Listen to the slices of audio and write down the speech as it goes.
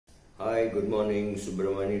Hi, good morning.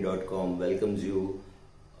 Subramani.com welcomes you.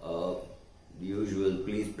 The usual,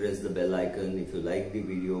 please press the bell icon. If you like the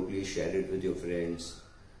video, please share it with your friends.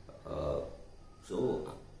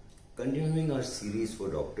 Continuing our series for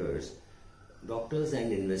doctors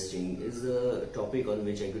and investing is a topic on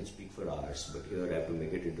which I could speak for hours, but here I have to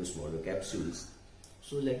make it into smaller capsules.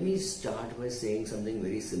 So let me start by saying something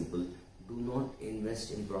very simple. Do not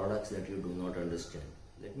invest in products that you do not understand.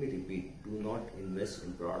 Let me repeat, do not invest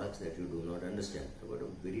in products that you do not understand. I've got a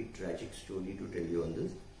very tragic story to tell you on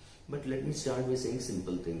this. But let me start by saying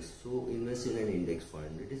simple things. So invest in an index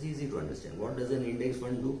fund. It is easy to understand. What does an index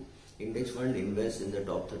fund do? Index fund invests in the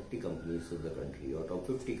top 30 companies of the country or top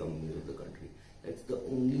 50 companies of the country. That's the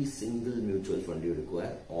only single mutual fund you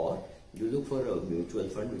require. Or you look for a mutual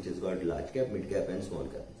fund which has got large cap, mid cap and small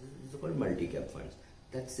cap. These are called multi-cap funds.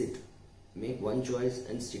 That's it. Make one choice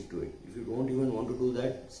and stick to it. If you don't even want to do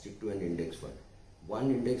that, stick to an index fund. One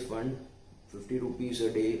index fund, 50 rupees a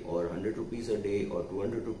day or 100 rupees a day or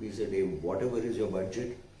 200 rupees a day, whatever is your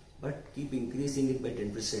budget, but keep increasing it by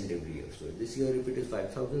 10% every year. So this year if it is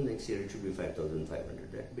 5,000, next year it should be 5,500.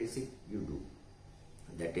 That basic you do.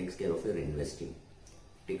 That takes care of your investing.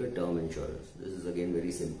 Take a term insurance. This is again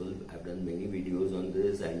very simple. I've done many videos on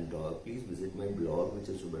this, and please visit my blog, which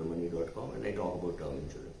is subramani.com, and I talk about term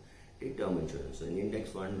insurance. Take term insurance. So an index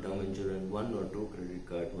fund, term insurance, 1 or 2 credit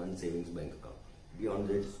card, 1 savings bank account. Beyond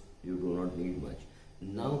this, you do not need much.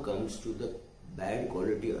 Now comes to the bad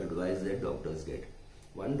quality advice that doctors get.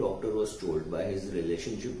 One doctor was told by his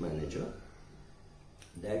relationship manager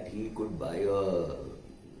that he could buy a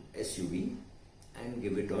SUV and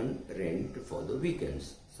give it on rent for the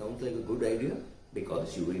weekends. Sounds like a good idea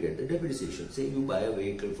because you will get the depreciation. Say you buy a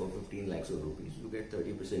vehicle for 15 lakhs of rupees, you get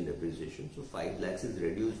 30% depreciation. So 5 lakhs is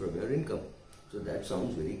reduced from your income. So that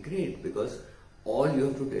sounds very great because all you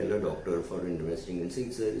have to tell a doctor for investing in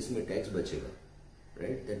saying, sir, isme tax bachega,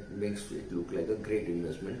 right? That makes it look like a great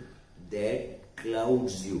investment. That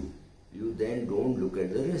clouds you. You then don't look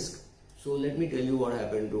at the risk. So let me tell you what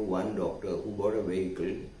happened to one doctor who bought a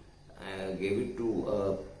vehicle, gave it to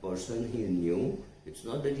a person he knew. It's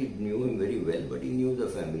not that he knew him very well, but he knew the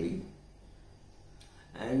family.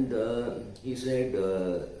 And he said,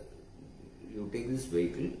 you take this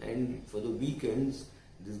vehicle, and for the weekends,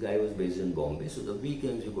 this guy was based in Bombay. So the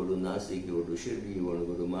weekends you go to Nasik, you go to Shirdi, you want to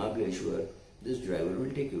go to Mahabaleshwar. This driver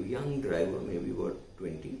will take you. Young driver, maybe about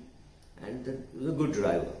 20. And he was a good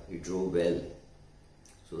driver. He drove well.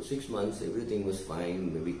 So 6 months, everything was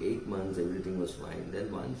fine. Maybe 8 months, everything was fine.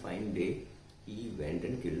 Then one fine day, he went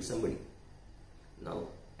and killed somebody. Now,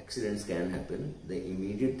 accidents can happen. The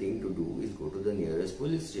immediate thing to do is go to the nearest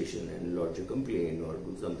police station and lodge a complaint or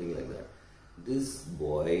do something like that. This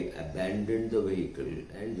boy abandoned the vehicle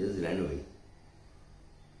and just ran away.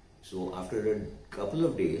 So after a couple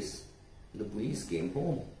of days, the police came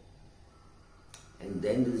home. And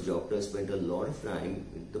then this doctor spent a lot of time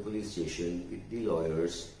with the police station, with the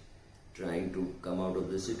lawyers, trying to come out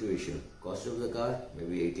of the situation. Cost of the car,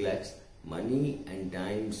 maybe 8 lakhs. Money and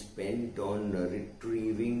time spent on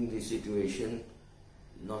retrieving the situation,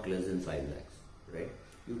 not less than 5 lakhs, right?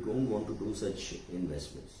 You don't want to do such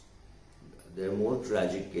investments. There are more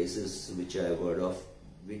tragic cases which I have heard of,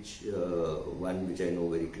 one which I know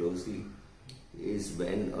very closely is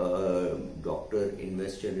when a doctor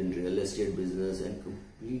invested in real estate business and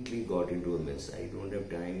completely got into a mess. I don't have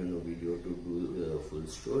time in the video to do the full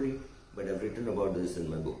story, but I've written about this in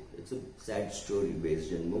my book. It's a sad story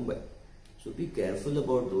based in Mumbai. So be careful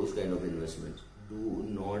about those kind of investments. Do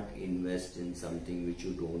not invest in something which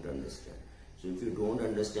you don't understand. So if you don't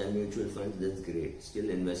understand mutual funds, that's great. Still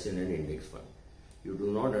invest in an index fund. You do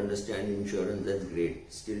not understand insurance, that's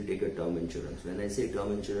great. Still take a term insurance. When I say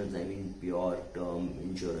term insurance, I mean pure term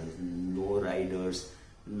insurance. No riders,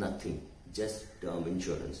 nothing. Just term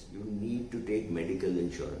insurance. You need to take medical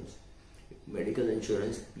insurance. Medical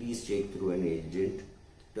insurance, please take through an agent.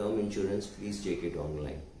 Term insurance, please take it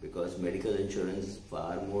online because medical insurance is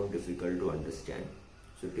far more difficult to understand.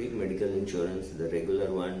 So take medical insurance, the regular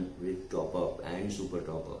one with top up and super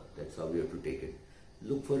top up. That's how you have to take it.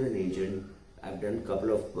 Look for an agent. I've done a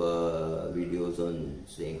couple of videos on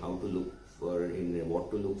saying how to look for, what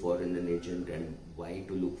to look for in an agent and why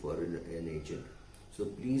to look for an agent. So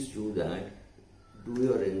please do that. Do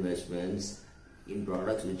your investments in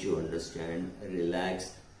products which you understand.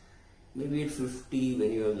 Relax. Maybe at 50,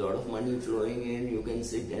 when you have a lot of money flowing in, you can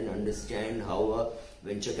sit and understand how a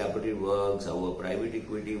venture capital works, how a private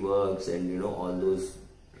equity works, and all those.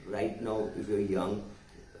 Right now, if you're young,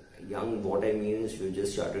 what I mean is you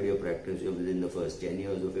just started your practice, you're within the first 10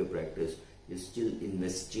 years of your practice, you're still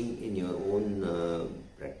investing in your own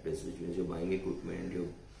practice, which means you're buying equipment, you're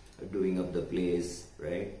doing place,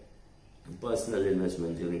 right? Personal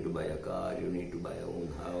investments, you need to buy a car, you need to buy your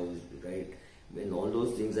own house, right? When all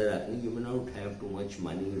those things are happening, you may not have too much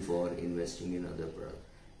money for investing in other products.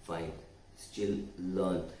 Fine, still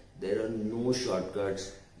learn. There are no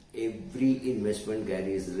shortcuts. Every investment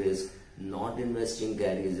carries risk. Not investing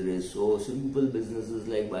carries risk. So simple businesses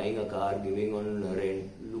like buying a car, giving on rent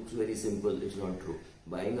looks very simple. It's not true.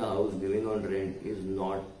 Buying a house, giving on rent is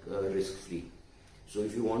not risk free. So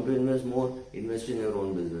if you want to invest more, invest in your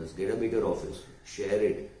own business. Get a bigger office. Share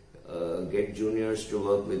it. Get juniors to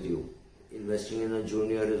work with you. Investing in a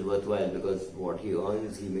junior is worthwhile because what he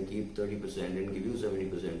earns, he may keep 30% and give you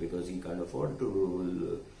 70% because he can't afford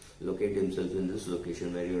to locate himself in this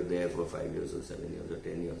location where you're there for 5 years or 7 years or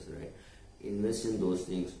 10 years, right? Invest in those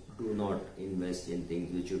things. Do not invest in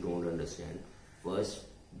things which you don't understand. First,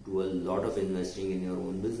 do a lot of investing in your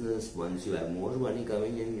own business. Once you have more money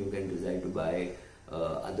coming in, you can decide to buy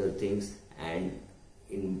other things, and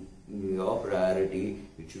in your priority,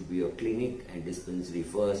 it should be your clinic and dispensary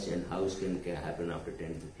first, and house can happen after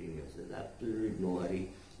 10-15 years. There's absolutely no hurry.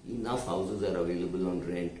 Enough houses are available on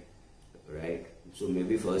rent, right? So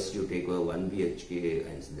maybe first you take a 1 BHK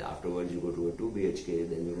and afterwards you go to a 2 BHK,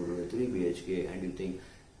 then you go to a 3 BHK, and you think,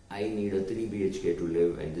 I need a 3 BHK to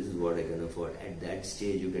live and this is what I can afford. At that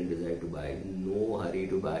stage you can decide to buy. No hurry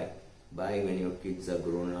to buy. Buy when your kids are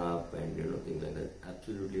grown up and things like that.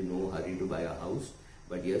 Absolutely no hurry to buy a house.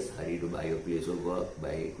 But yes, hurry to buy your place of work, buy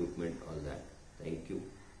equipment, all that. Thank you.